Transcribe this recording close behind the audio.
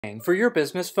For your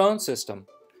business phone system.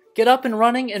 Get up and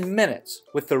running in minutes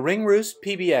with the RingRoost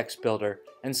PBX Builder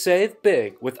and save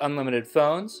big with unlimited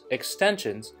phones,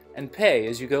 extensions, and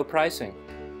pay-as-you-go pricing.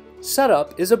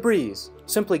 Setup is a breeze.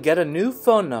 Simply get a new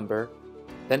phone number,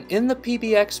 then in the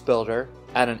PBX Builder,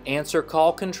 add an answer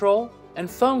call control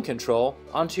and phone control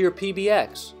onto your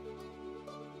PBX.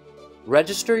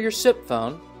 Register your SIP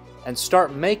phone and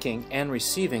start making and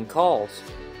receiving calls.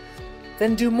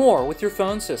 Then do more with your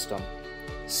phone system.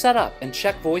 Set up and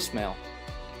check voicemail.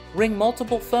 Ring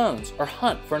multiple phones or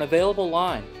hunt for an available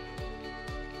line.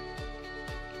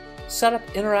 Set up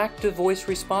interactive voice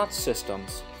response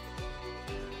systems.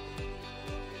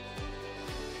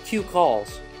 Queue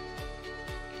calls.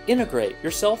 Integrate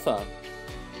your cell phone.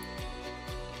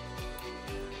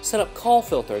 Set up call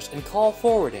filters and call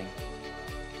forwarding.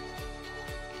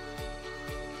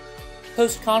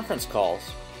 Host conference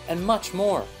calls, and much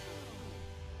more.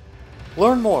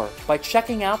 Learn more by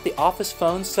checking out the Office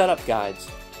Phone Setup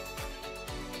Guides,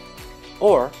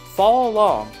 or follow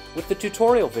along with the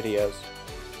tutorial videos.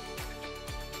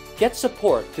 Get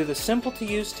support through the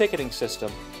simple-to-use ticketing system,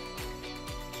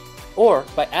 or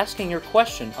by asking your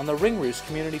question on the RingRoost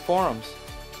community forums.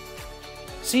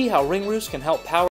 See how RingRoost can help power